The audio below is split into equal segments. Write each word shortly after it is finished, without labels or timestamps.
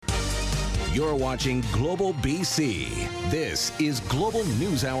You're watching Global BC. This is Global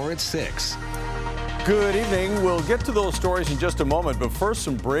News Hour at 6. Good evening. We'll get to those stories in just a moment, but first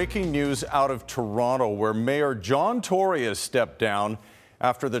some breaking news out of Toronto, where Mayor John Tory has stepped down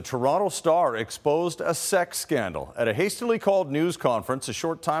after the Toronto Star exposed a sex scandal. At a hastily called news conference a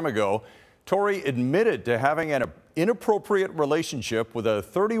short time ago, Tory admitted to having an inappropriate relationship with a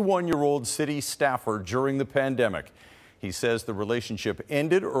 31-year-old city staffer during the pandemic. He says the relationship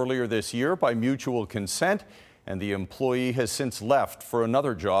ended earlier this year by mutual consent, and the employee has since left for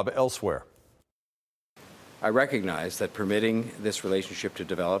another job elsewhere. I recognize that permitting this relationship to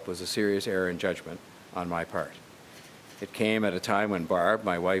develop was a serious error in judgment on my part. It came at a time when Barb,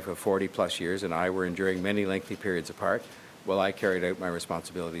 my wife of 40-plus years, and I were enduring many lengthy periods apart while I carried out my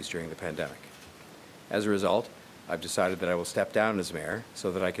responsibilities during the pandemic. As a result, I've decided that I will step down as mayor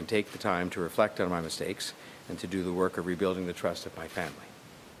so that I can take the time to reflect on my mistakes and to do the work of rebuilding the trust of my family.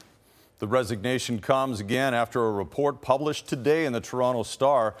 The resignation comes again after a report published today in the Toronto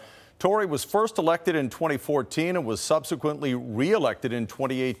Star. Tory was first elected in 2014 and was subsequently re-elected in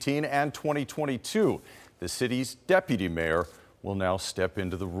 2018 and 2022. The city's deputy mayor will now step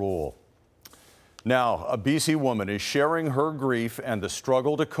into the role. Now, a BC woman is sharing her grief and the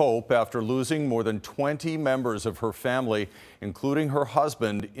struggle to cope after losing more than 20 members of her family, including her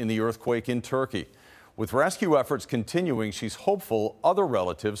husband, in the earthquake in Turkey. With rescue efforts continuing, she's hopeful other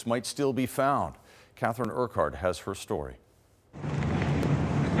relatives might still be found. Catherine Urquhart has her story.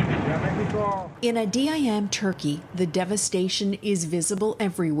 In Adıyaman, Turkey, the devastation is visible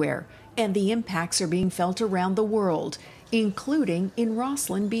everywhere, and the impacts are being felt around the world, including in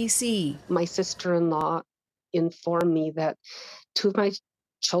Roslyn, BC. My sister-in-law informed me that two of my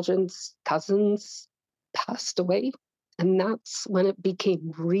children's cousins passed away, and that's when it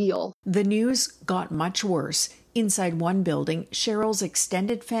became real. The news got much worse. Inside one building, Cheryl's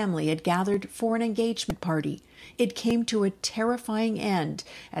extended family had gathered for an engagement party. It came to a terrifying end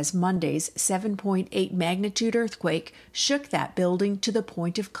as Monday's 7.8 magnitude earthquake shook that building to the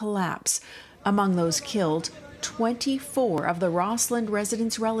point of collapse. Among those killed, 24 of the Roslyn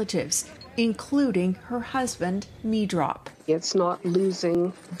residents' relatives, including her husband, Midrop. It's not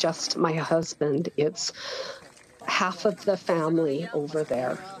losing just my husband, it's half of the family over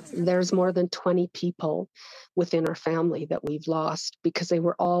there. There's more than 20 people within our family that we've lost because they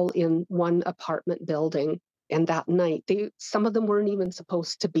were all in one apartment building. And that night, some of them weren't even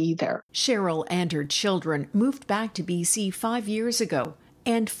supposed to be there. Cheryl and her children moved back to BC 5 years ago,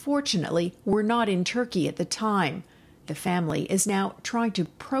 and fortunately were not in Turkey at the time. The family is now trying to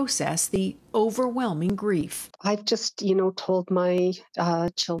process the overwhelming grief. I've just, told my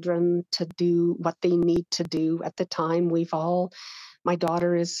children to do what they need to do. At the time, my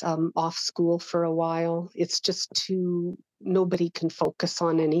daughter is off school for a while. It's just nobody can focus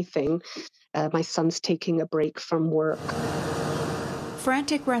on anything. My son's taking a break from work.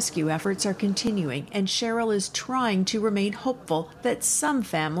 Frantic rescue efforts are continuing, and Cheryl is trying to remain hopeful that some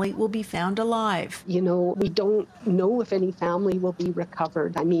family will be found alive. We don't know if any family will be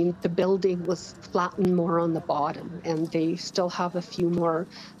recovered. I mean, the building was flattened more on the bottom, and they still have a few more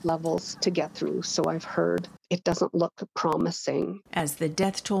levels to get through, so I've heard. It doesn't look promising. As the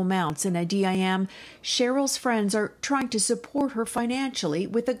death toll mounts in Adıyaman, Cheryl's friends are trying to support her financially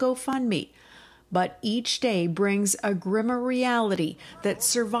with a GoFundMe. But each day brings a grimmer reality that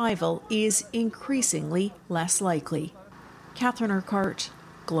survival is increasingly less likely. Catherine Urquhart,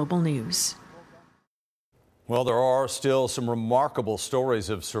 Global News. Well, there are still some remarkable stories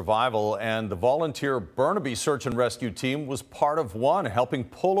of survival, and the volunteer Burnaby Search and Rescue Team was part of one, helping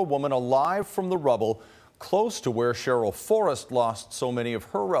pull a woman alive from the rubble close to where Cheryl Forrest lost so many of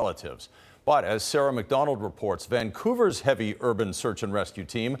her relatives. But as Sarah McDonald reports, Vancouver's heavy urban search and rescue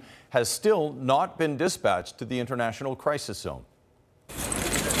team has still not been dispatched to the International Crisis Zone.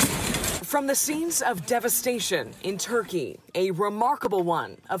 From the scenes of devastation in Turkey, a remarkable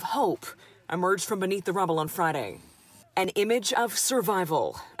one of hope emerged from beneath the rubble on Friday. An image of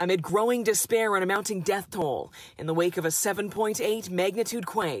survival amid growing despair and a mounting death toll in the wake of a 7.8 magnitude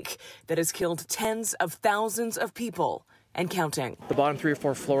quake that has killed tens of thousands of people and counting. The bottom 3 or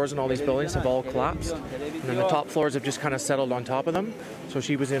 4 floors in all these buildings have all collapsed, and then the top floors have just kind of settled on top of them. So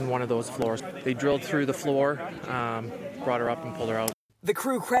she was in one of those floors. They drilled through the floor, brought her up and pulled her out. The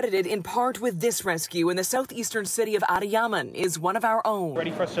crew, credited in part with this rescue in the southeastern city of Adiyaman, is one of our own. Ready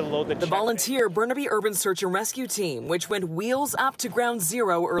for us to load the volunteer Burnaby Urban Search and Rescue Team, which went wheels up to Ground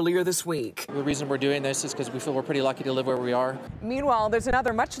Zero earlier this week. The reason we're doing this is because we feel we're pretty lucky to live where we are. Meanwhile, there's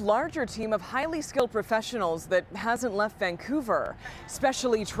another much larger team of highly skilled professionals that hasn't left Vancouver,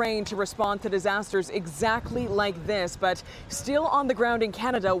 specially trained to respond to disasters exactly like this, but still on the ground in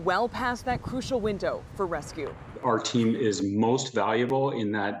Canada well past that crucial window for rescue. Our team is most valuable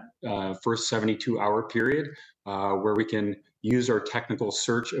in that first 72-hour period where we can use our technical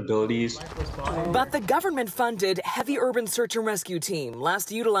search abilities. But the government-funded heavy urban search and rescue team,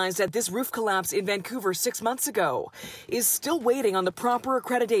 last utilized at this roof collapse in Vancouver 6 months ago, is still waiting on the proper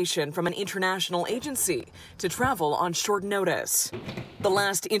accreditation from an international agency to travel on short notice. The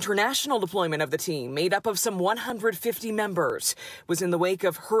last international deployment of the team, made up of some 150 members, was in the wake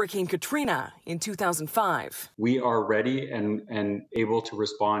of Hurricane Katrina in 2005. We are ready and able to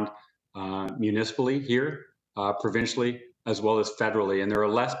respond municipally here, provincially, as well as federally, and there are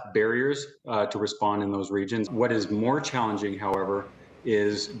less barriers to respond in those regions. What is more challenging, however,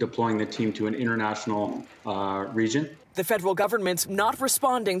 is deploying the team to an international region. The federal government not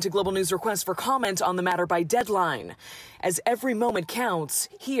responding to Global News requests for comment on the matter by deadline, as every moment counts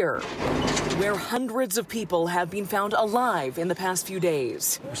here, where hundreds of people have been found alive in the past few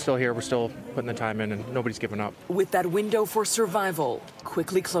days. We're still here, we're still putting the time in, and nobody's giving up. With that window for survival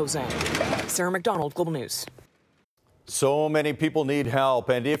quickly closing. Sarah McDonald, Global News. So many people need help,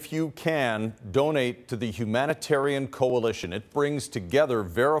 and if you can, donate to the Humanitarian Coalition. It brings together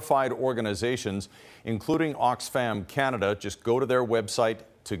verified organizations, including Oxfam Canada. Just go to their website,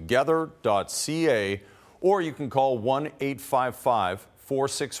 together.ca, or you can call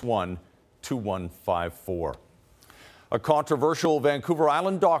 1-855-461-2154. A controversial Vancouver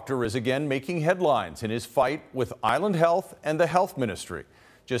Island doctor is again making headlines in his fight with Island Health and the Health Ministry.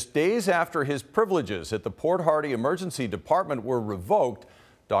 Just days after his privileges at the Port Hardy Emergency Department were revoked,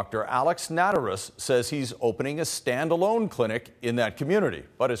 Dr. Alex Nateris says he's opening a standalone clinic in that community.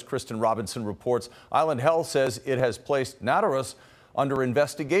 But as Kristen Robinson reports, Island Health says it has placed Nateris under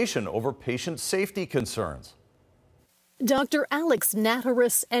investigation over patient safety concerns. Dr. Alex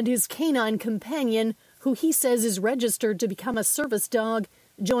Nateris and his canine companion, who he says is registered to become a service dog,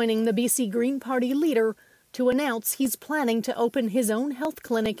 joining the BC Green Party leader to announce he's planning to open his own health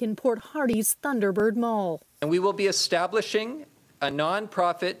clinic in Port Hardy's Thunderbird Mall. And we will be establishing a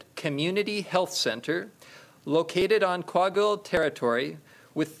nonprofit community health center located on Quaguil territory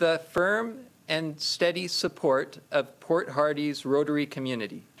with the firm and steady support of Port Hardy's Rotary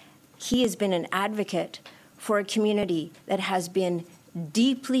community. He has been an advocate for a community that has been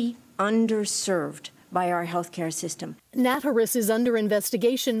deeply underserved by our healthcare system. Nateris is under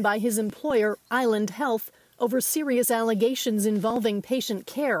investigation by his employer, Island Health, over serious allegations involving patient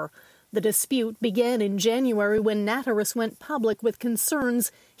care. The dispute began in January when Nateris went public with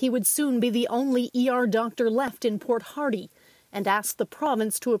concerns he would soon be the only ER doctor left in Port Hardy and asked the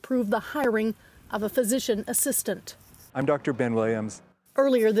province to approve the hiring of a physician assistant. I'm Dr. Ben Williams.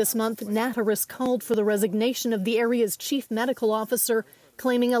 Earlier this month, Nateris called for the resignation of the area's chief medical officer,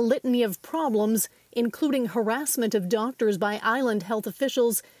 claiming a litany of problems, including harassment of doctors by Island Health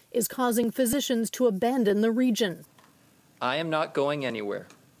officials, is causing physicians to abandon the region. I am not going anywhere.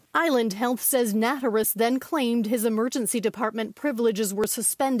 Island Health says Nateris then claimed his emergency department privileges were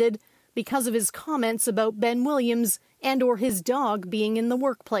suspended because of his comments about Ben Williams and or his dog being in the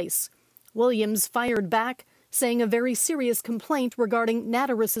workplace. Williams fired back, saying a very serious complaint regarding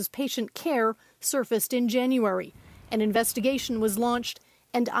Nateris's patient care surfaced in January. An investigation was launched,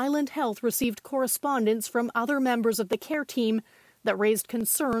 and Island Health received correspondence from other members of the care team that raised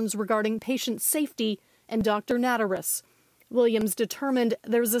concerns regarding patient safety and Dr. Nateris. Williams determined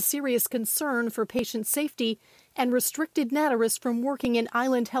there's a serious concern for patient safety and restricted Nateris from working in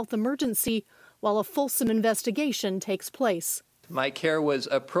Island Health Emergency while a fulsome investigation takes place. My care was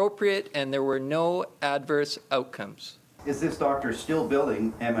appropriate and there were no adverse outcomes. Is this doctor still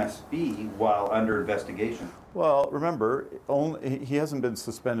billing MSB while under investigation? Well, remember, he hasn't been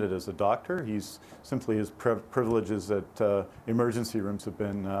suspended as a doctor. He's simply his privileges at emergency rooms have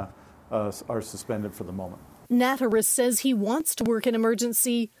been are suspended for the moment. Nateris says he wants to work in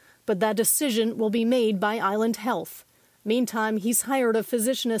emergency, but that decision will be made by Island Health. Meantime, he's hired a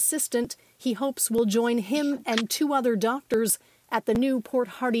physician assistant he hopes will join him and 2 other doctors at the new Port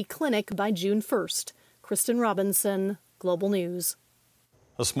Hardy clinic by June 1st. Kristen Robinson, Global News.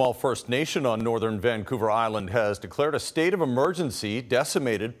 A small First Nation on northern Vancouver Island has declared a state of emergency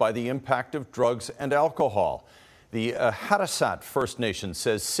decimated by the impact of drugs and alcohol. The Hattissat First Nation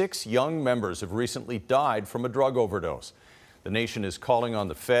says 6 young members have recently died from a drug overdose. The nation is calling on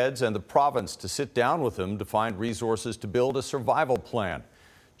the feds and the province to sit down with them to find resources to build a survival plan.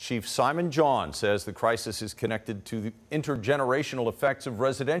 Chief Simon John says the crisis is connected to the intergenerational effects of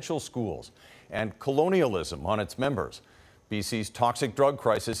residential schools and colonialism on its members. BC's toxic drug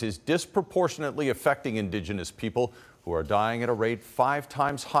crisis is disproportionately affecting Indigenous people who are dying at a rate 5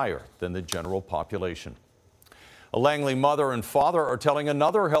 times higher than the general population. A Langley mother and father are telling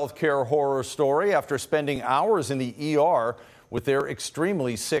another healthcare horror story after spending hours in the ER with their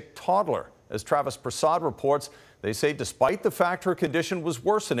extremely sick toddler. As Travis Prasad reports, they say despite the fact her condition was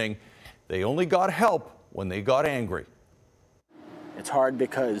worsening, they only got help when they got angry. It's hard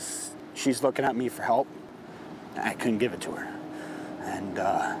because she's looking at me for help. I couldn't give it to her. And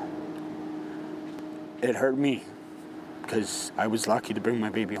it hurt me because I was lucky to bring my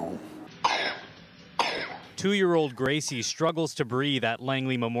baby home. 2-year-old Gracie struggles to breathe at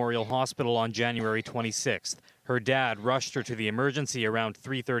Langley Memorial Hospital on January 26th. Her dad rushed her to the emergency around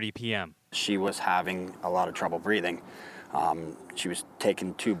 3:30 p.m. She was having a lot of trouble breathing. She was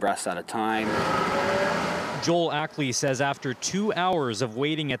taking 2 breaths at a time. Joel Ackley says after 2 hours of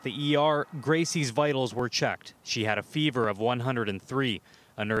waiting at the ER, Gracie's vitals were checked. She had a fever of 103.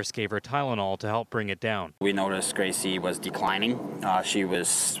 A nurse gave her Tylenol to help bring it down. We noticed Gracie was declining. She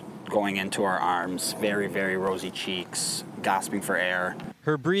was going into our arms, very, very rosy cheeks, gasping for air.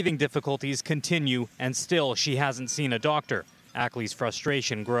 Her breathing difficulties continue, and still she hasn't seen a doctor. Ackley's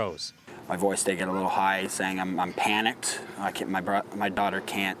frustration grows. My voice did get a little high, saying I'm panicked. My daughter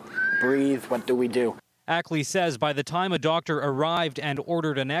can't breathe. What do we do? Ackley says by the time a doctor arrived and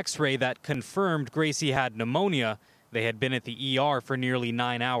ordered an X-ray that confirmed Gracie had pneumonia, they had been at the ER for nearly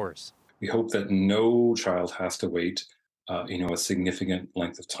 9 hours. We hope that no child has to wait a significant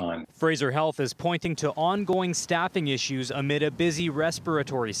length of time. Fraser Health is pointing to ongoing staffing issues amid a busy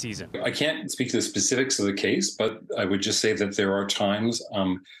respiratory season. I can't speak to the specifics of the case, but I would just say that there are times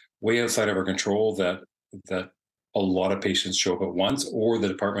way outside of our control that a lot of patients show up at once, or the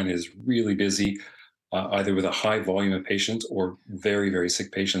department is really busy, either with a high volume of patients or very, very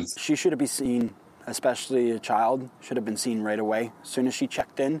sick patients. She should have been seen, especially a child, should have been seen right away. As soon as she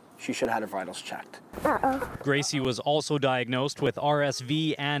checked in, she should have had her vitals checked. Gracie was also diagnosed with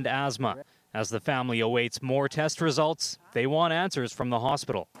RSV and asthma. As the family awaits more test results, they want answers from the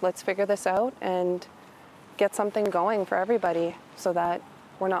hospital. Let's figure this out and get something going for everybody so that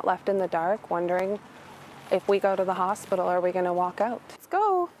we're not left in the dark wondering if we go to the hospital, are we going to walk out? Let's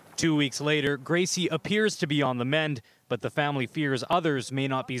go. 2 weeks later, Gracie appears to be on the mend, but the family fears others may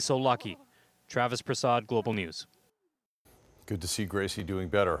not be so lucky. Travis Prasad, Global News. Good to see Gracie doing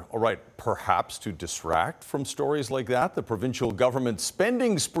better. All right, perhaps to distract from stories like that, the provincial government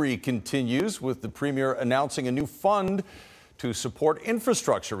spending spree continues with the Premier announcing a new fund to support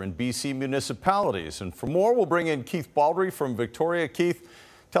infrastructure in BC municipalities. And for more, we'll bring in Keith Baldry from Victoria. Keith,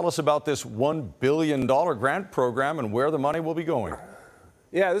 tell us about this $1 billion grant program and where the money will be going.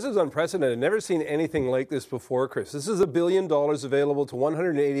 Yeah, this is unprecedented. Never seen anything like this before, Chris. This is $1 billion available to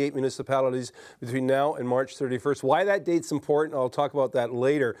 188 municipalities between now and March 31st. Why that date's important, I'll talk about that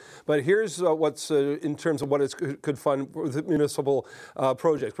later. But here's what's in terms of what it could fund with municipal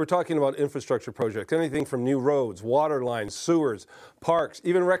projects. We're talking about infrastructure projects, anything from new roads, water lines, sewers, parks,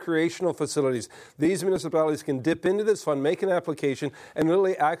 even recreational facilities. These municipalities can dip into this fund, make an application, and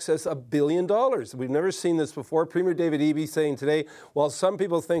literally access $1 billion. We've never seen this before. Premier David Eby saying today, while some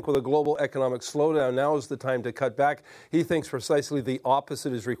people think with a global economic slowdown, now is the time to cut back, he thinks precisely the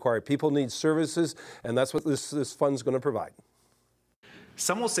opposite is required. People need services, and that's what this fund's going to provide.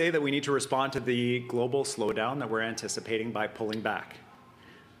 Some will say that we need to respond to the global slowdown that we're anticipating by pulling back,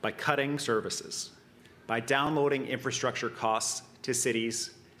 by cutting services, by downloading infrastructure costs to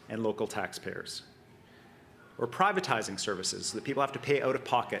cities and local taxpayers, or privatizing services so that people have to pay out of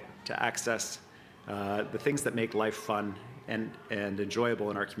pocket to access the things that make life fun and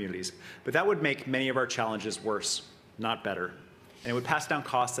enjoyable in our communities. But that would make many of our challenges worse, not better. And it would pass down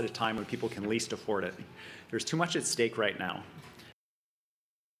costs at a time when people can least afford it. There's too much at stake right now.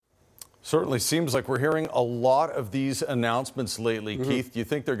 Certainly seems like we're hearing a lot of these announcements lately. Keith, do you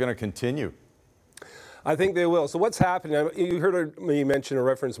think they're going to continue? I think they will. So what's happening? You heard me mention or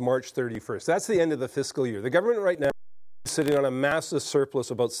reference March 31st. That's the end of the fiscal year. The government right now is sitting on a massive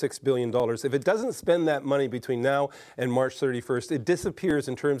surplus, about $6 billion. If it doesn't spend that money between now and March 31st, it disappears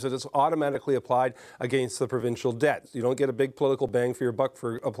in terms of it's automatically applied against the provincial debt. You don't get a big political bang for your buck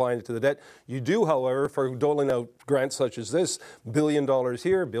for applying it to the debt. You do, however, for doling out grants such as this, $1 billion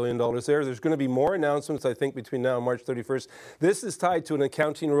here, $1 billion there. There's going to be more announcements, I think, between now and March 31st. This is tied to an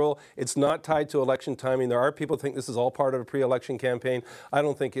accounting rule. It's not tied to election timing. There are people who think this is all part of a pre-election campaign. I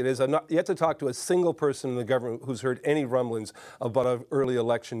don't think it is. I've not yet to talk to a single person in the government who's heard any rumblings rumblings about an early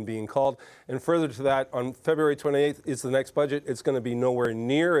election being called. And further to that, on February 28th is the next budget. It's going to be nowhere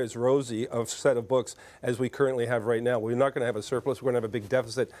near as rosy a set of books as we currently have right now. We're not going to have a surplus. We're going to have a big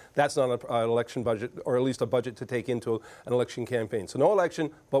deficit. That's not an election budget, or at least a budget to take into an election campaign. So no election,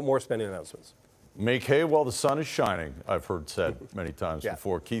 but more spending announcements. Make hay while the sun is shining, I've heard said many times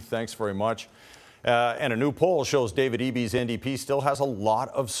before. Keith, thanks very much. And a new poll shows David Eby's NDP still has a lot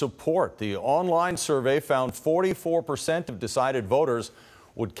of support. The online survey found 44% of decided voters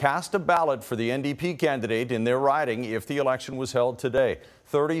would cast a ballot for the NDP candidate in their riding if the election was held today.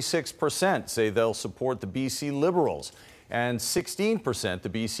 36% say they'll support the BC Liberals and 16% the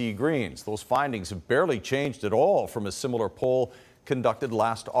BC Greens. Those findings have barely changed at all from a similar poll conducted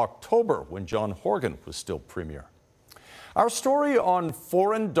last October when John Horgan was still Premier. Our story on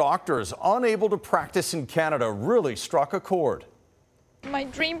foreign doctors unable to practice in Canada really struck a chord. My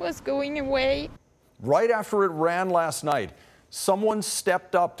dream was going away. Right after it ran last night, someone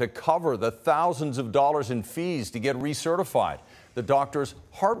stepped up to cover the thousands of dollars in fees to get recertified. The doctor's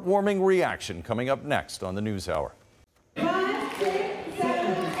heartwarming reaction coming up next on the NewsHour.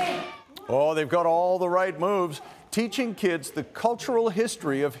 Oh, they've got all the right moves. Teaching kids the cultural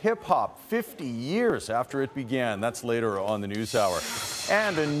history of hip-hop 50 years after it began. That's later on the NewsHour.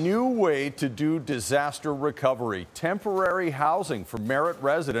 And a new way to do disaster recovery. Temporary housing for Merritt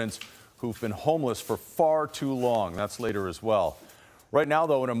residents who've been homeless for far too long. That's later as well. Right now,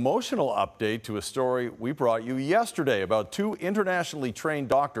 though, an emotional update to a story we brought you yesterday about two internationally trained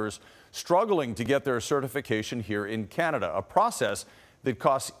doctors struggling to get their certification here in Canada, a process that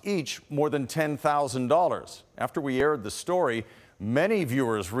costs each more than $10,000. After we aired the story, many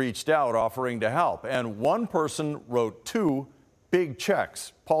viewers reached out offering to help, and one person wrote 2 big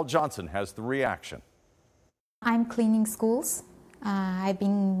checks. Paul Johnson has the reaction. I'm cleaning schools. I've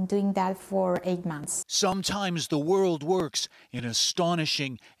been doing that for 8 months. Sometimes the world works in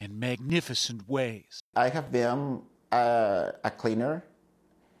astonishing and magnificent ways. I have been a cleaner.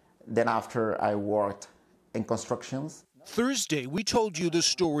 Then after I worked in constructions. Thursday, we told you the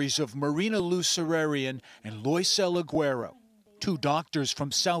stories of Marina Lucerian and Loisel Aguero, 2 doctors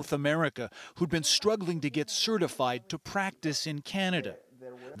from South America who'd been struggling to get certified to practice in Canada.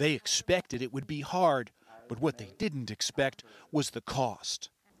 They expected it would be hard, but what they didn't expect was the cost.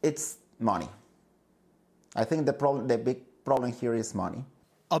 It's money. I think the big problem here is money.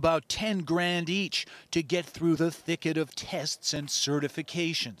 About 10 grand each to get through the thicket of tests and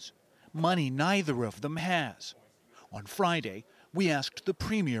certifications. Money neither of them has. On Friday, we asked the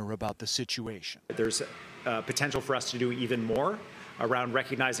Premier about the situation. There's potential for us to do even more around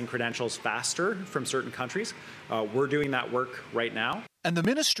recognizing credentials faster from certain countries. We're doing that work right now. And the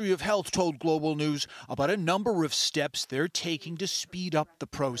Ministry of Health told Global News about a number of steps they're taking to speed up the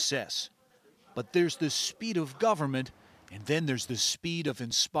process. But there's the speed of government, and then there's the speed of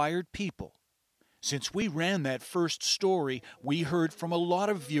inspired people. Since we ran that first story, we heard from a lot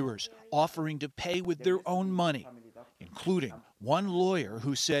of viewers offering to pay with their own money, including one lawyer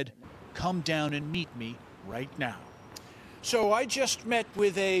who said, "Come down and meet me right now." So I just met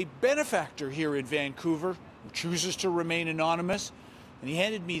with a benefactor here in Vancouver who chooses to remain anonymous, and he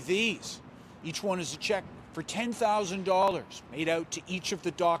handed me these. Each one is a check for $10,000 made out to each of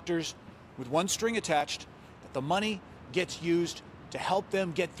the doctors with one string attached, that the money gets used to help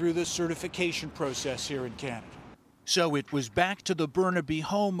them get through the certification process here in Canada. So it was back to the Burnaby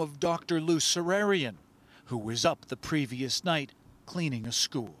home of Dr. Lucerian, who was up the previous night cleaning a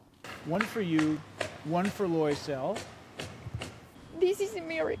school. One for you, one for Loisel. This is a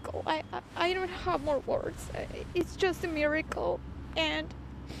miracle. I don't have more words. It's just a miracle. And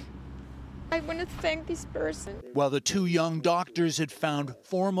I want to thank this person. While the 2 young doctors had found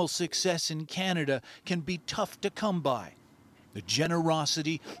formal success in Canada can be tough to come by, the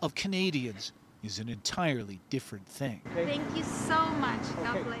generosity of Canadians is an entirely different thing. Thank you so much.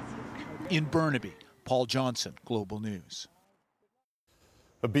 God bless you. In Burnaby, Paul Johnson, Global News.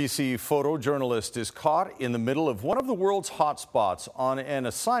 A BC photojournalist is caught in the middle of one of the world's hotspots on an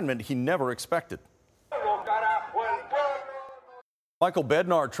assignment he never expected. Michael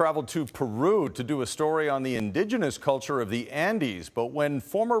Bednar traveled to Peru to do a story on the indigenous culture of the Andes, but when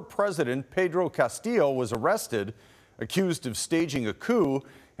former President Pedro Castillo was arrested, accused of staging a coup,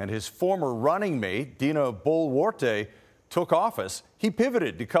 and his former running mate, Dina Boluarte, took office, he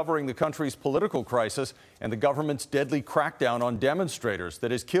pivoted to covering the country's political crisis and the government's deadly crackdown on demonstrators that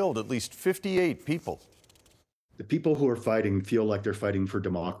has killed at least 58 people. The people who are fighting feel like they're fighting for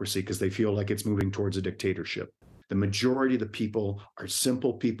democracy because they feel like it's moving towards a dictatorship. The majority of the people are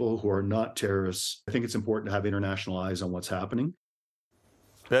simple people who are not terrorists. I think it's important to have international eyes on what's happening.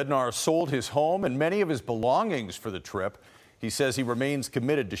 Bednar sold his home and many of his belongings for the trip. He says he remains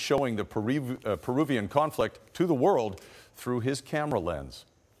committed to showing the Peruvian conflict to the world through his camera lens.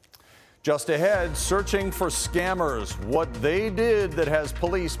 Just ahead, searching for scammers, what they did that has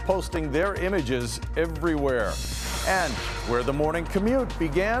police posting their images everywhere. And where the morning commute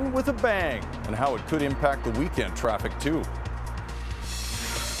began with a bang and how it could impact the weekend traffic too.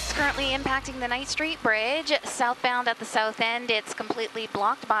 It's currently impacting the Knight Street Bridge. Southbound at the south end, it's completely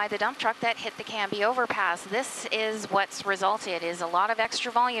blocked by the dump truck that hit the Cambie overpass. This is what's resulted, is a lot of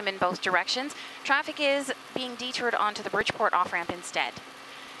extra volume in both directions. Traffic is being detoured onto the Bridgeport off-ramp instead.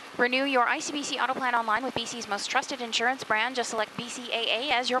 Renew your ICBC Auto Plan online with BC's most trusted insurance brand. Just select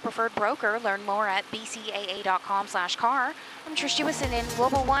BCAA as your preferred broker. Learn more at bcaa.com/car. I'm Trish Jewison in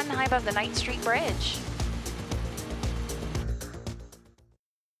Global One, high above the Knight Street Bridge.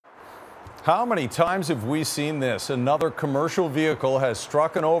 How many times have we seen this? Another commercial vehicle has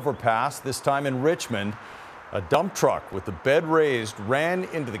struck an overpass, this time in Richmond. A dump truck with the bed raised ran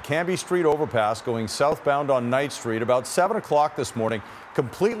into the Cambie Street overpass going southbound on Knight Street about 7 o'clock this morning,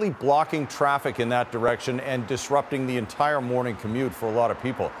 completely blocking traffic in that direction and disrupting the entire morning commute for a lot of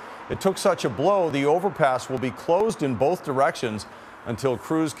people. It took such a blow, the overpass will be closed in both directions until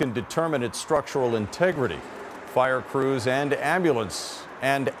crews can determine its structural integrity. Fire crews and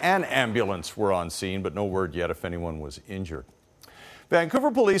an ambulance were on scene, but no word yet if anyone was injured.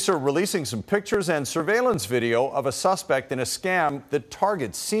 Vancouver police are releasing some pictures and surveillance video of a suspect in a scam that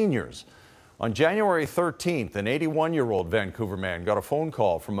targets seniors. On January 13th, an 81-year-old Vancouver man got a phone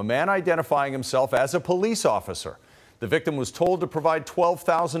call from a man identifying himself as a police officer. The victim was told to provide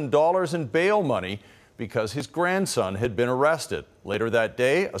 $12,000 in bail money because his grandson had been arrested. Later that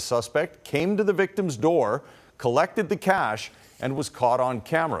day, a suspect came to the victim's door, collected the cash, and was caught on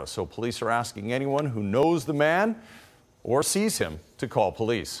camera. So police are asking anyone who knows the man or sees him to call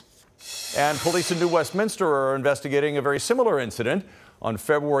police. And police in New Westminster are investigating a very similar incident. On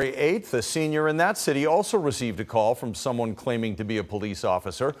February 8th, a senior in that city also received a call from someone claiming to be a police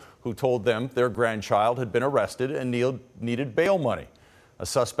officer who told them their grandchild had been arrested and needed bail money. A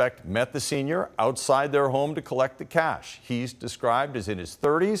suspect met the senior outside their home to collect the cash. He's described as in his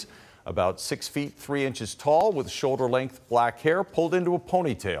 30s, about 6 feet 3 inches tall, with shoulder-length black hair pulled into a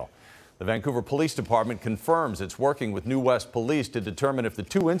ponytail. The Vancouver Police Department confirms it's working with New West Police to determine if the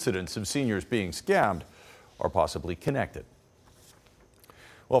two incidents of seniors being scammed are possibly connected.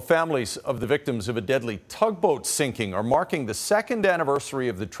 Well, families of the victims of a deadly tugboat sinking are marking the second anniversary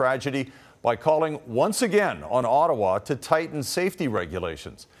of the tragedy by calling once again on Ottawa to tighten safety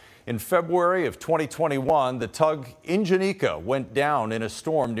regulations. In February of 2021, the tug Ingenika went down in a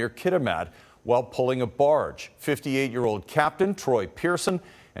storm near Kitimat while pulling a barge. 58-year-old Captain Troy Pearson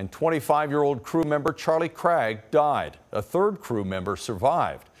and 25-year-old crew member Charlie Cragg died. A third crew member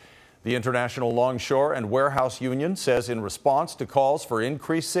survived. The International Longshore and Warehouse Union says in response to calls for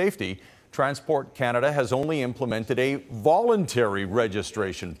increased safety, Transport Canada has only implemented a voluntary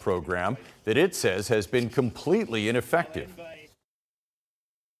registration program that it says has been completely ineffective.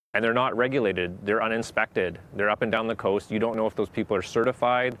 And they're not regulated, they're uninspected, they're up and down the coast. You don't know if those people are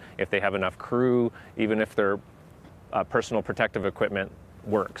certified, if they have enough crew, even if their personal protective equipment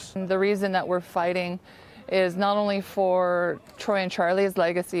works. The reason that we're fighting is not only for Troy and Charlie's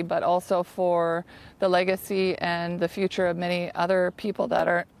legacy, but also for the legacy and the future of many other people that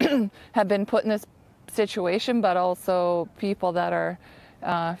are have been put in this situation, but also people that are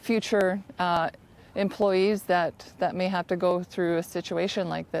future employees that may have to go through a situation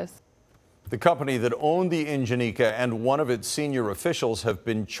like this. The company that owned the Ingenika and one of its senior officials have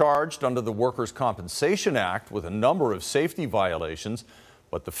been charged under the Workers' Compensation Act with a number of safety violations,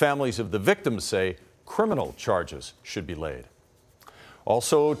 but the families of the victims say criminal charges should be laid.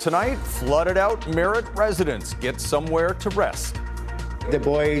 Also tonight, flooded out Merritt residents get somewhere to rest. The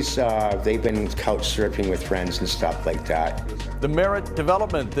boys, they've been couch surfing with friends and stuff like that. The Merritt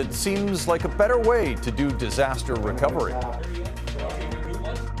development that seems like a better way to do disaster recovery.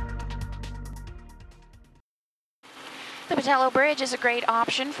 The Pattullo Bridge is a great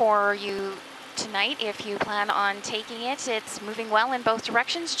option for you tonight if you plan on taking it. It's moving well in both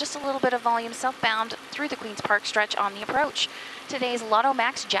directions, just a little bit of volume southbound through the Queen's Park stretch on the approach. Today's Lotto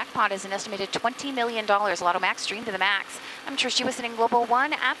Max jackpot is an estimated $20 million. Lotto Max streamed to the max. I'm Trish Jewison in Global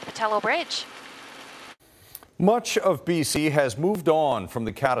One at the Pattullo Bridge. Much of BC has moved on from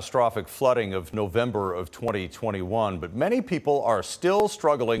the catastrophic flooding of November of 2021, but many people are still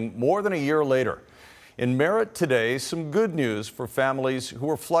struggling more than a year later. In Merritt today, some good news for families who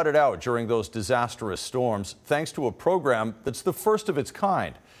were flooded out during those disastrous storms, thanks to a program that's the first of its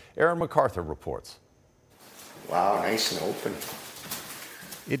kind. Aaron MacArthur reports. Wow, nice and open.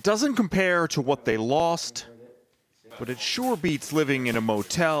 It doesn't compare to what they lost, but it sure beats living in a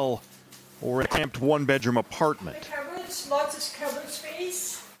motel or a cramped one-bedroom apartment. Lots of cupboard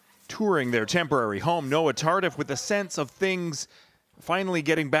space. Touring their temporary home, Noah Tardif with a sense of things finally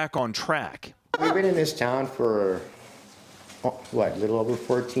getting back on track. We've been in this town for, a little over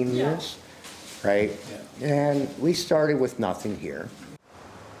 14 years, right? Yeah. And we started with nothing here.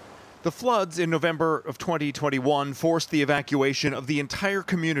 The floods in November of 2021 forced the evacuation of the entire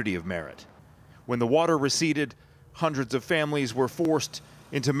community of Merritt. When the water receded, hundreds of families were forced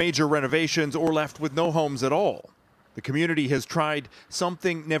into major renovations or left with no homes at all. The community has tried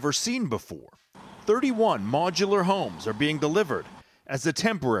something never seen before. 31 modular homes are being delivered as a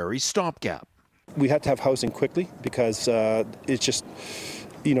temporary stopgap. We had to have housing quickly because it's just,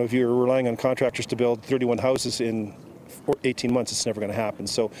 if you're relying on contractors to build 31 houses in 18 months, it's never going to happen.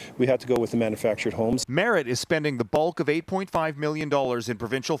 So we had to go with the manufactured homes. Merritt is spending the bulk of $8.5 million in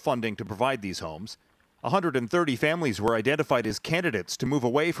provincial funding to provide these homes. 130 families were identified as candidates to move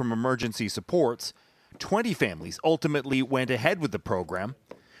away from emergency supports. 20 families ultimately went ahead with the program,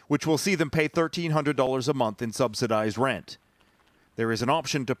 which will see them pay $1,300 a month in subsidized rent. There is an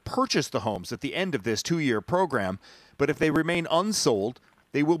option to purchase the homes at the end of this 2-year program, but if they remain unsold,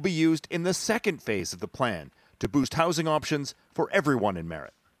 they will be used in the second phase of the plan to boost housing options for everyone in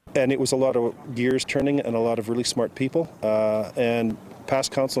Merritt. And it was a lot of gears turning and a lot of really smart people and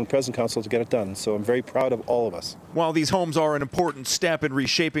past council and present council to get it done. So I'm very proud of all of us. While these homes are an important step in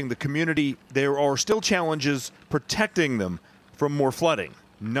reshaping the community, there are still challenges protecting them from more flooding.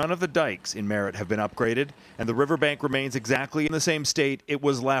 None of the dikes in Merritt have been upgraded, and the riverbank remains exactly in the same state it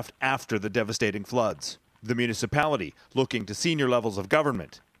was left after the devastating floods. The municipality looking to senior levels of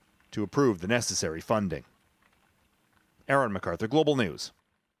government to approve the necessary funding. Aaron MacArthur, Global News.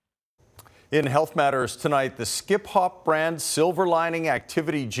 In Health Matters tonight, the Skip Hop brand Silver Lining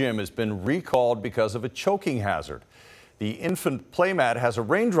Activity Gym has been recalled because of a choking hazard. The infant playmat has a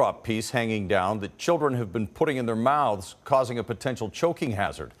raindrop piece hanging down that children have been putting in their mouths, causing a potential choking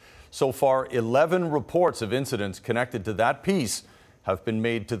hazard. So far, 11 reports of incidents connected to that piece have been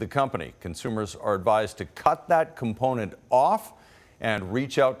made to the company. Consumers are advised to cut that component off and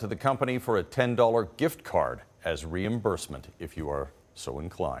reach out to the company for a $10 gift card as reimbursement if you are so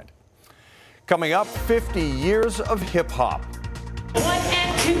inclined. Coming up, 50 years of hip-hop. 1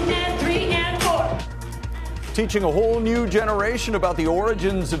 and 2 and 3 and 4. Teaching a whole new generation about the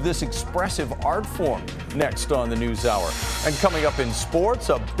origins of this expressive art form. Next on the News Hour. And coming up in sports,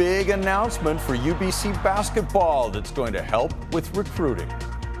 a big announcement for UBC basketball that's going to help with recruiting.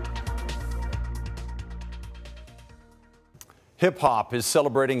 Hip-hop is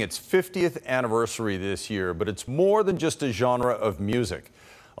celebrating its 50th anniversary this year, but it's more than just a genre of music.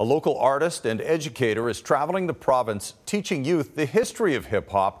 A local artist and educator is traveling the province teaching youth the history of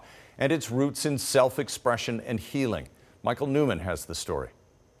hip-hop and its roots in self-expression and healing. Michael Newman has the story.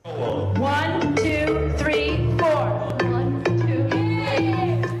 1, 2, 3, 4. 1,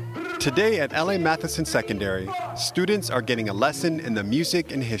 2, 3. Today at LA Matheson Secondary, students are getting a lesson in the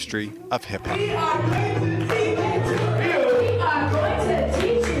music and history of hip-hop.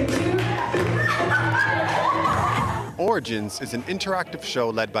 Origins is an interactive show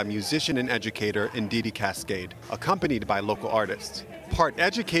led by musician and educator Ndidi Cascade, accompanied by local artists. Part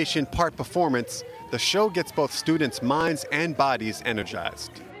education, part performance, the show gets both students' minds and bodies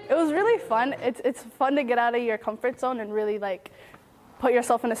energized. It was really fun. It's fun to get out of your comfort zone and really put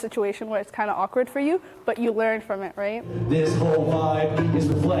yourself in a situation where it's kind of awkward for you, but you learn from it, right? This whole vibe is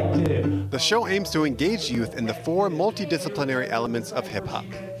reflective. The show aims to engage youth in the 4 multidisciplinary elements of hip-hop.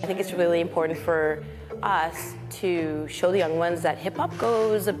 I think it's really important for us to show the young ones that hip-hop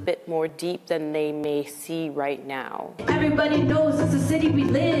goes a bit more deep than they may see right now. Everybody knows it's the city we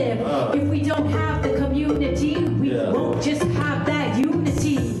live. If we don't have the community, we won't just have that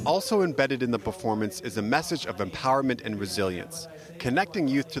unity. Also embedded in the performance is a message of empowerment and resilience, connecting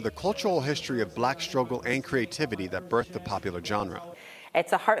youth to the cultural history of Black struggle and creativity that birthed the popular genre.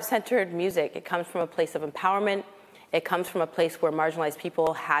 It's a heart-centered music. It comes from a place of empowerment. It comes from a place where marginalized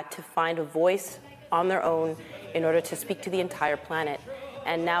people had to find a voice on their own in order to speak to the entire planet.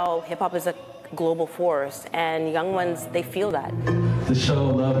 And now hip-hop is a global force, and young ones, they feel that. To show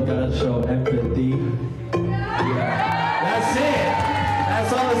love, gotta show empathy. That's it.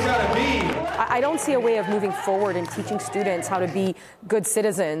 That's all it's gotta be. I don't see a way of moving forward in teaching students how to be good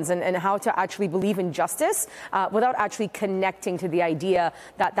citizens and how to actually believe in justice without actually connecting to the idea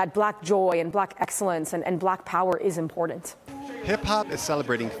that Black joy and Black excellence and Black power is important. Hip-hop is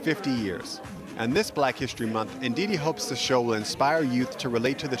celebrating 50 years. And this Black History Month, Ndidi hopes the show will inspire youth to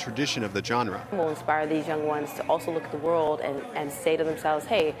relate to the tradition of the genre. We'll inspire these young ones to also look at the world and say to themselves,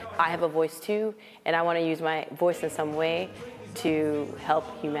 hey, I have a voice too, and I want to use my voice in some way to help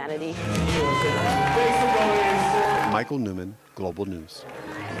humanity. Michael Newman, Global News.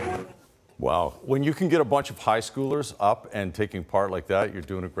 Wow. When you can get a bunch of high schoolers up and taking part like that, you're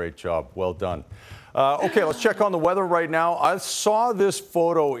doing a great job. Well done. Okay, let's check on the weather right now. I saw this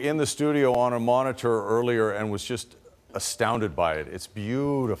photo in the studio on a monitor earlier and was just astounded by it. It's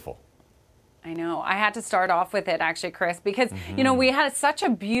beautiful. I know. I had to start off with it, actually, Chris, because, you know, we had such a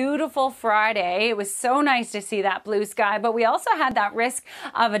beautiful Friday. It was so nice to see that blue sky, but we also had that risk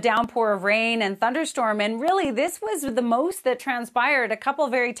of a downpour of rain and thunderstorm. And really, this was the most that transpired. A couple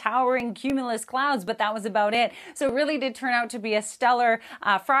very towering cumulus clouds, but that was about it. So it really did turn out to be a stellar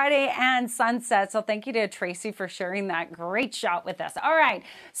Friday and sunset. So thank you to Tracy for sharing that great shot with us. All right.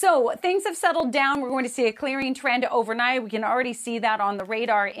 So things have settled down. We're going to see a clearing trend overnight. We can already see that on the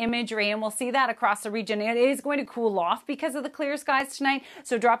radar imagery, and we'll see that across the region. It is going to cool off because of the clear skies tonight,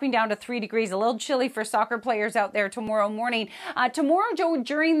 so dropping down to 3 degrees, a little chilly for soccer players out there tomorrow morning. Tomorrow, Joe,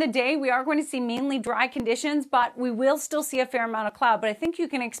 during the day, we are going to see mainly dry conditions, but we will still see a fair amount of cloud. But I think you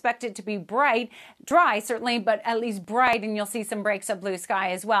can expect it to be dry certainly, but at least bright, and you'll see some breaks of blue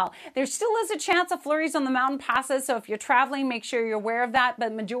sky as well. There still is a chance of flurries on the mountain passes, so if you're traveling, make sure you're aware of that.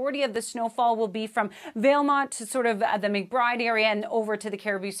 But majority of the snowfall will be from Valemount to sort of the McBride area and over to the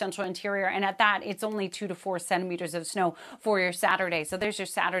Cariboo Central Interior, and at that, it's only 2 to 4 centimeters of snow for your Saturday. So there's your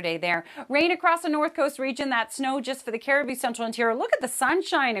Saturday there. Rain across the North Coast region, that snow just for the Cariboo Central Interior. Look at the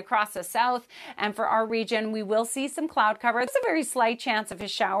sunshine across the south. And for our region, we will see some cloud cover. There's a very slight chance of a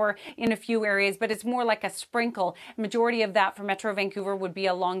shower in a few areas, but it's more like a sprinkle. Majority of that for Metro Vancouver would be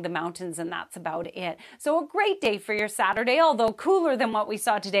along the mountains, and that's about it. So a great day for your Saturday, although cooler than what we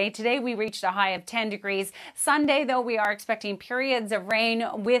saw today. Today we reached a high of 10 degrees. Sunday, though, we are expecting periods of rain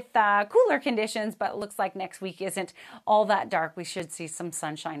with cooler conditions, but it looks like next week isn't all that dark. We should see some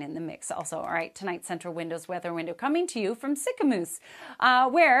sunshine in the mix also. All right, tonight's Central Windows weather window coming to you from Sicamous,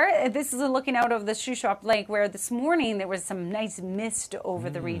 where this is looking out of the Shuswap Lake, where this morning there was some nice mist over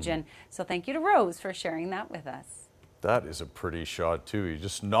the region. So thank you to Rose for sharing that with us. That is a pretty shot, too. You're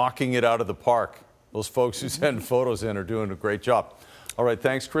just knocking it out of the park. Those folks who send photos in are doing a great job. All right,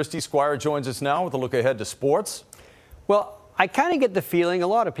 thanks. Christy Squire joins us now with a look ahead to sports. Well, I kind of get the feeling, a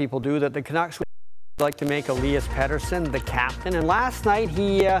lot of people do, that the Canucks would like to make Elias Pettersson the captain. And last night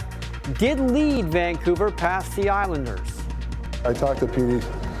he did lead Vancouver past the Islanders. I talked to Petey.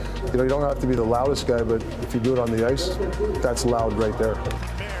 You know, you don't have to be the loudest guy, but if you do it on the ice, that's loud right there.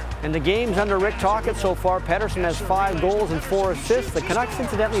 In the games under Rick Tocchet so far, Pettersson has 5 goals and 4 assists. The Canucks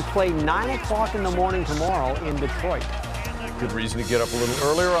incidentally play 9 o'clock in the morning tomorrow in Detroit. Good reason to get up a little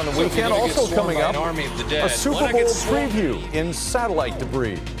earlier on the weekend. Also coming up, a Super Bowl preview in satellite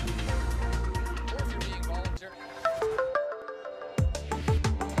debris.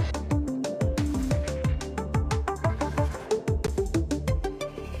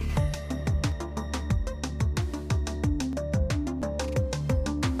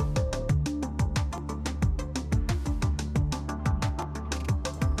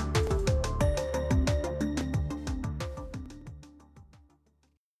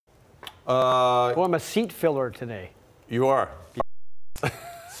 Oh, I'm a seat filler today. You are.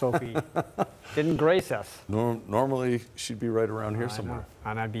 Sophie didn't grace us. Normally, she'd be right around here somewhere.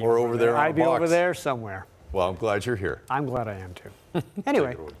 And I'd be or over there. I'd be over there somewhere. Well, I'm glad you're here. I'm glad I am too.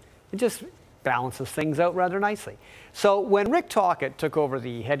 Anyway, it just balances things out rather nicely. So when Rick Tocchet took over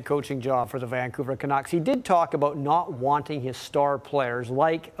the head coaching job for the Vancouver Canucks, he did talk about not wanting his star players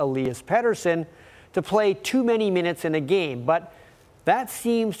like Elias Pettersson to play too many minutes in a game. But that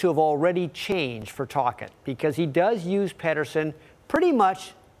seems to have already changed for Tocchet, because he does use Pettersson pretty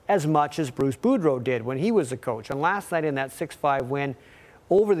much as Bruce Boudreau did when he was the coach. And last night in that 6-5 win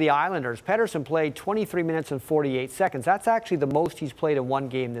over the Islanders, Pettersson played 23 minutes and 48 seconds. That's actually the most he's played in one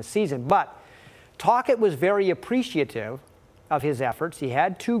game this season. But Tocchet was very appreciative of his efforts. He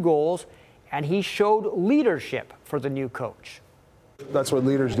had 2 goals, and he showed leadership for the new coach. That's what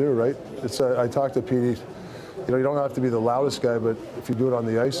leaders do, right? I talked to Petey. You know, you don't have to be the loudest guy, but if you do it on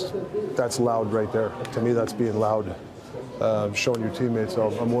the ice, that's loud right there. To me, that's being loud, showing your teammates,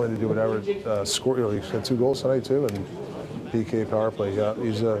 I'm willing to do whatever. Score. You know, he had 2 goals tonight too, and PK power play. Yeah,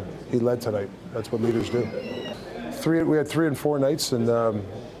 he led tonight. That's what leaders do. We had 3 and 4 nights, and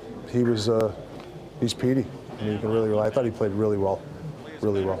he's Petey. I mean, you can really rely. I thought he played really well,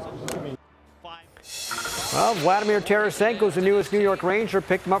 really well. Well, Vladimir Tarasenko's the newest New York Ranger,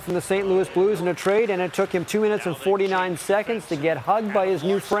 picked him up from the St. Louis Blues in a trade, and it took him 2 minutes and 49 seconds to get hugged by his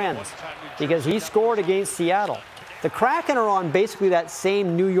new friends because he scored against Seattle. The Kraken are on basically that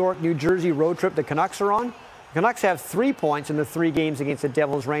same New York, New Jersey road trip the Canucks are on. The Canucks have 3 points in the 3 games against the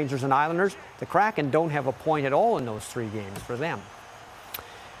Devils, Rangers, and Islanders. The Kraken don't have a point at all in those 3 games for them.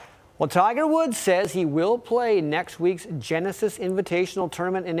 Well, Tiger Woods says he will play next week's Genesis Invitational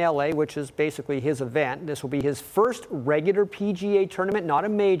Tournament in LA, which is basically his event. This will be his first regular PGA tournament, not a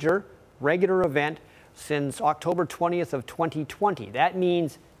major, regular event, since October 20th of 2020. That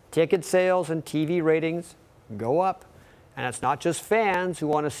means ticket sales and TV ratings go up. And it's not just fans who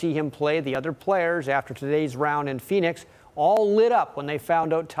want to see him play. The other players, after today's round in Phoenix, all lit up when they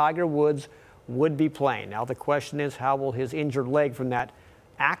found out Tiger Woods would be playing. Now the question is, how will his injured leg from that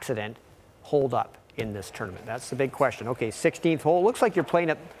accident hold up in this tournament? That's the big question. Okay, 16th hole. Looks like you're playing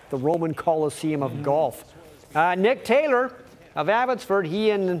at the Roman Coliseum of golf. Nick Taylor of Abbotsford,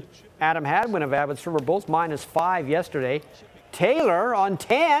 he and Adam Hadwin of Abbotsford were both -5 yesterday. Taylor on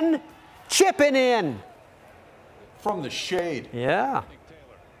 10, chipping in. From the shade. Yeah.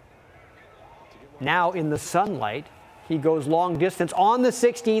 Now in the sunlight, he goes long distance on the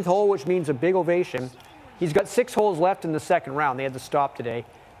 16th hole, which means a big ovation. He's got 6 holes left in the second round. They had to stop today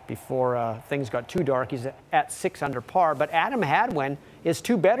before things got too dark. He's at 6 under par, but Adam Hadwin is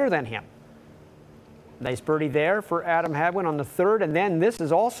 2 better than him. Nice birdie there for Adam Hadwin on the 3rd, and then this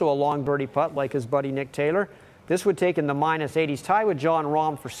is also a long birdie putt like his buddy Nick Taylor. This would take him to -8. He's tied with John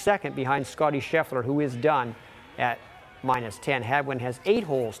Rahm for 2nd behind Scotty Scheffler, who is done at -10. Hadwin has 8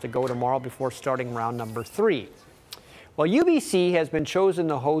 holes to go tomorrow before starting round number 3. Well, UBC has been chosen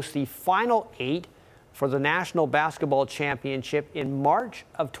to host the final 8 for the National Basketball Championship in March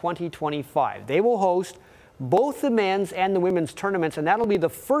of 2025. They will host both the men's and the women's tournaments, and that'll be the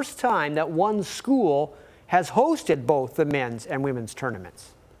first time that one school has hosted both the men's and women's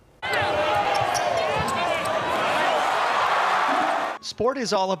tournaments. Sport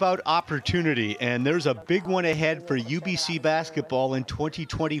is all about opportunity, and there's a big one ahead for UBC basketball in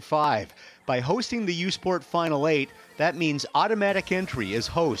 2025. By hosting the U-Sport Final 8, that means automatic entry as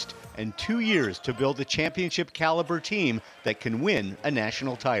host and 2 years to build a championship caliber team that can win a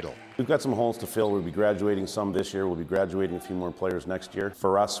national title. We've got some holes to fill. We'll be graduating some this year. We'll be graduating a few more players next year.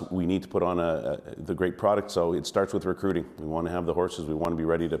 For us, we need to put on the great product, so it starts with recruiting. We want to have the horses. We want to be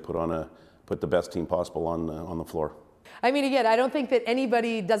ready to put the best team possible on the floor. I mean, again, I don't think that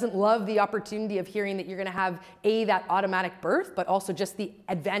anybody doesn't love the opportunity of hearing that you're going to have that automatic berth, but also just the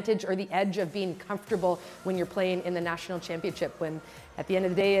advantage or the edge of being comfortable when you're playing in the national championship. When at the end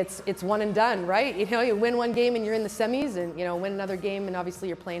of the day, it's one and done, right? You know, you win one game and you're in the semis, and win another game and obviously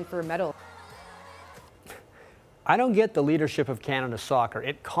you're playing for a medal. I don't get the leadership of Canada Soccer.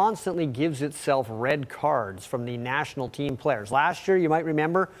 It constantly gives itself red cards from the national team players. Last year, you might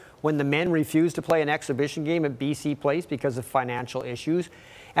remember when the men refused to play an exhibition game at BC Place because of financial issues.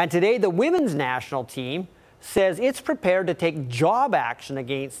 And today, the women's national team says it's prepared to take job action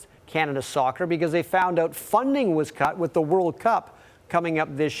against Canada Soccer because they found out funding was cut with the World Cup coming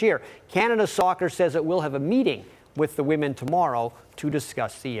up this year. Canada Soccer says it will have a meeting with the women tomorrow to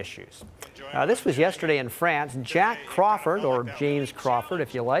discuss the issues. This was yesterday in France. Jack Crawford, or James Crawford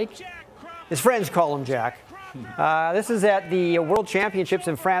if you like. His friends call him Jack. This is at the World Championships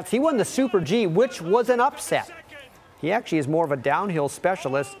in France. He won the Super G, which was an upset. He actually is more of a downhill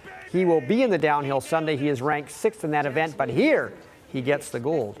specialist. He will be in the downhill Sunday. He is ranked 6th in that event, but here he gets the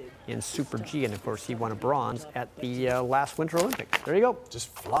gold in Super G, and of course he won a bronze at the last Winter Olympics. There you go.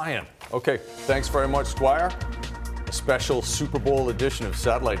 Just flying. Okay, thanks very much, Squire. A special Super Bowl edition of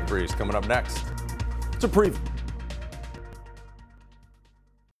Satellite Breeze coming up next. It's a preview.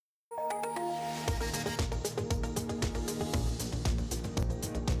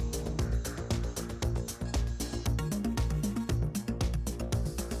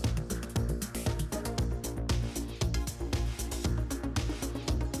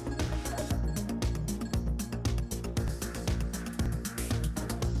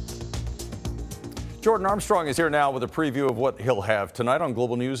 Jordan Armstrong is here now with a preview of what he'll have tonight on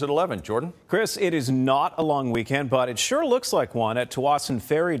Global News at 11. Jordan? Chris, it is not a long weekend, but it sure looks like one at Tsawwassen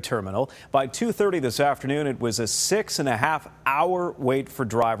Ferry Terminal. By 2:30 this afternoon, it was a 6.5-hour wait for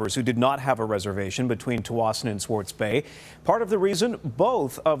drivers who did not have a reservation between Tsawwassen and Swartz Bay. Part of the reason,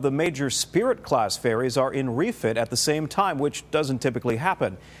 both of the major Spirit-class ferries are in refit at the same time, which doesn't typically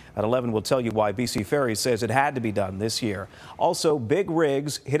happen. At 11, we'll tell you why BC Ferries says it had to be done this year. Also, big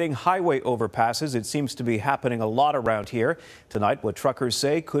rigs hitting highway overpasses. It seems to be happening a lot around here. Tonight, what truckers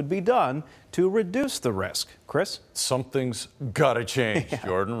say could be done to reduce the risk. Chris? Something's got to change,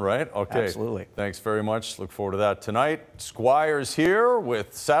 Jordan, right? Okay. Absolutely. Thanks very much. Look forward to that tonight. Squire's here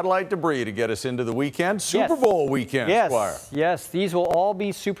with satellite debris to get us into the weekend. Super Bowl weekend, Squire. Yes, these will all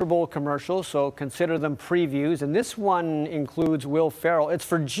be Super Bowl commercials, so consider them previews. And this one includes Will Ferrell. It's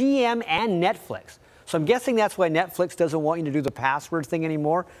for GM and Netflix. So I'm guessing that's why Netflix doesn't want you to do the password thing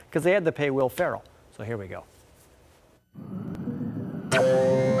anymore, because they had to pay Will Ferrell. So here we go.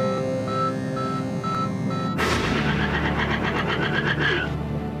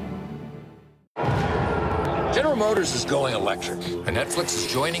 General Motors is going electric, and Netflix is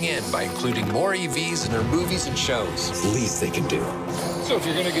joining in by including more EVs in their movies and shows. It's the least they can do. So if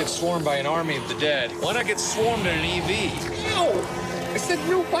you're going to get swarmed by an army of the dead, why not get swarmed in an EV? No! I said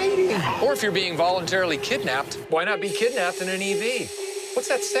no biting. Or if you're being voluntarily kidnapped, why not be kidnapped in an EV? What's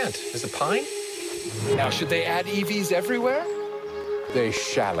that scent? Is it pine? Now, should they add EVs everywhere? They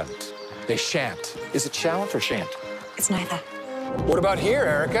shallant. They shan't. Is it shallant or shan't? It's neither. What about here,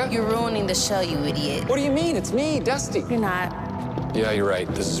 Erica? You're ruining the show, you idiot. What do you mean? It's me, Dusty. You're not. Yeah, you're right.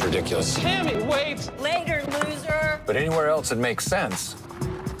 This is ridiculous. Tammy, wait! Later, loser. But anywhere else, it makes sense.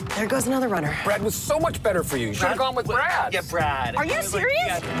 There goes another runner. Brad was so much better for you. You should have gone with Brad. Yeah, Brad. Are you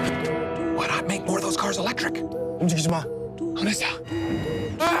serious? Why not make more of those cars electric? It's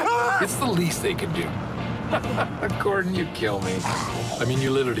the least they can do. Gordon, you kill me. I mean, you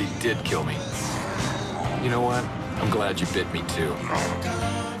literally did kill me. You know what? I'm glad you bit me, too.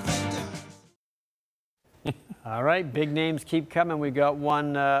 All right, big names keep coming. We got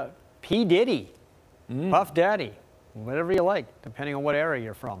one, P. Diddy, Puff Daddy, whatever you like, depending on what area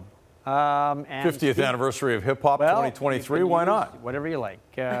you're from. And 50th anniversary of hip hop 2023. Why not? Whatever you like.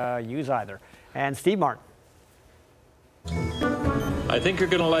 Use either. And Steve Martin. I think you're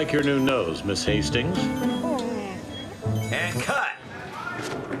going to like your new nose, Miss Hastings. And cut.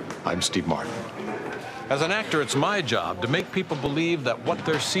 I'm Steve Martin. As an actor, it's my job to make people believe that what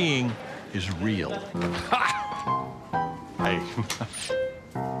they're seeing is real. Hey.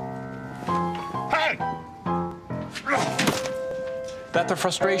 Hey! That the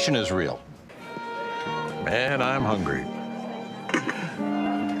frustration is real. Man, I'm hungry.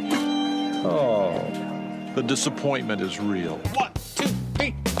 Oh, the disappointment is real. 1, 2,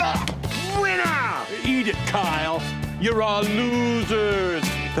 3, 4. Winner! Eat it, Kyle. You're all losers.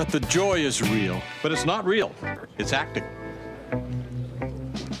 That the joy is real, but it's not real. It's acting.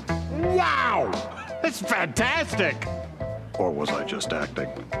 Wow! It's fantastic! Or was I just acting?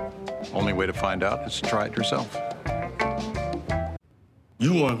 Only way to find out is to try it yourself.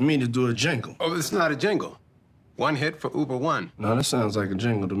 You want me to do a jingle? Oh, it's not a jingle. One hit for Uber One. No, that sounds like a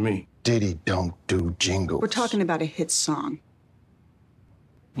jingle to me. Diddy don't do jingles. We're talking about a hit song.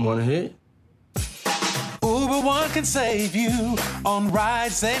 Want a hit? Uber One can save you on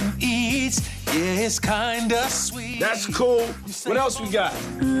rides and eats. Yeah, it's kinda sweet. That's cool. What else we got?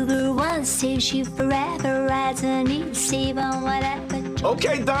 Uber One saves you forever. Rides and eats, save on whatever.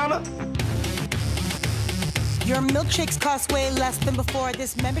 Okay, Donna. Your milkshakes cost way less than before.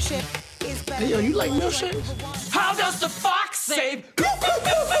 This membership is better. Hey, yo, you like milkshakes? How does the fox save? Uber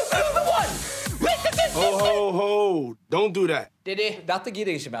One! Ho, ho, ho. Don't do that. Dede, dette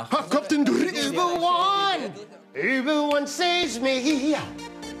gidder jeg ikke mer. Captain Uber One! Uber One saves me.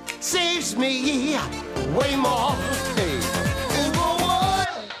 Saves me. Way more. Hey. Uber One.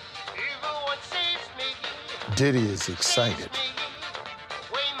 Uber One saves me. Diddy is excited.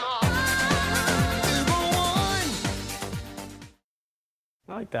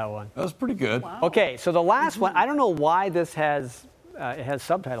 I like that one. That was pretty good. Wow. Okay, so the last one, I don't know why this has it has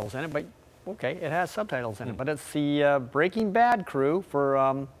subtitles in it, but okay, it has subtitles in it. But it's the Breaking Bad crew for,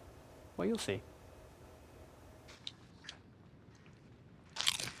 well, you'll see.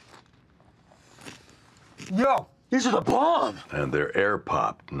 Yo, these are the bomb. And they're air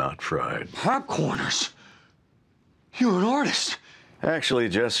popped, not fried. Popcorners. You're an artist. Actually,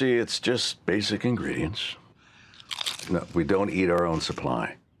 Jesse, it's just basic ingredients. No, we don't eat our own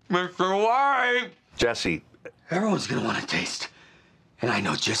supply. Mr. White. Jesse. Everyone's gonna want to taste. And I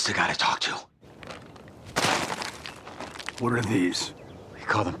know just the guy to talk to. What are these? We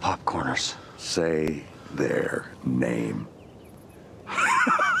call them popcorners. Say their name.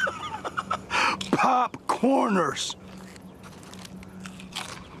 Popcorners.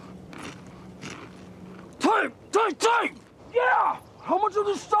 Take! Yeah! How much of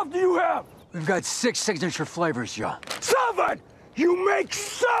this stuff do you have? We've got 6 signature flavors, John. 7! You make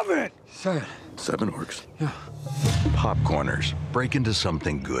 7! 7. 7 works. Yeah. Popcorners. Break into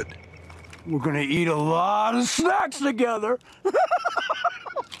something good. We're gonna eat a lot of snacks together.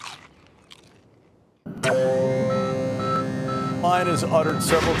 Line is uttered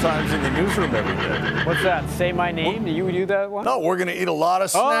several times in the newsroom every day. What's that? Say my name? Do you do that one? No, we're going to eat a lot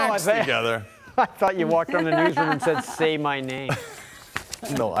of snacks together. I thought you walked around the newsroom and said, say my name.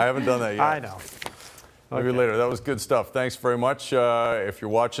 No, I haven't done that yet. I know. Maybe later. That was good stuff. Thanks very much. If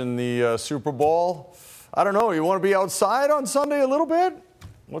you're watching the Super Bowl, I don't know, you want to be outside on Sunday a little bit?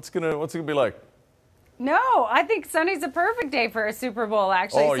 What's it gonna be like? No, I think Sunday's a perfect day for a Super Bowl,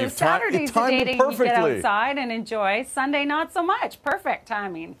 actually. Oh, so you've Saturday's timed the it day to get perfectly. outside and enjoy. Sunday, not so much. Perfect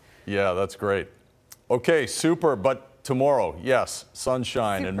timing. Yeah, that's great. Okay, super. But tomorrow, yes,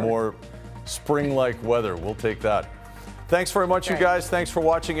 sunshine and more spring-like weather. We'll take that. Thanks very much, you guys. Thanks for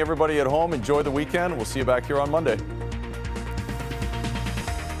watching, everybody at home. Enjoy the weekend. We'll see you back here on Monday.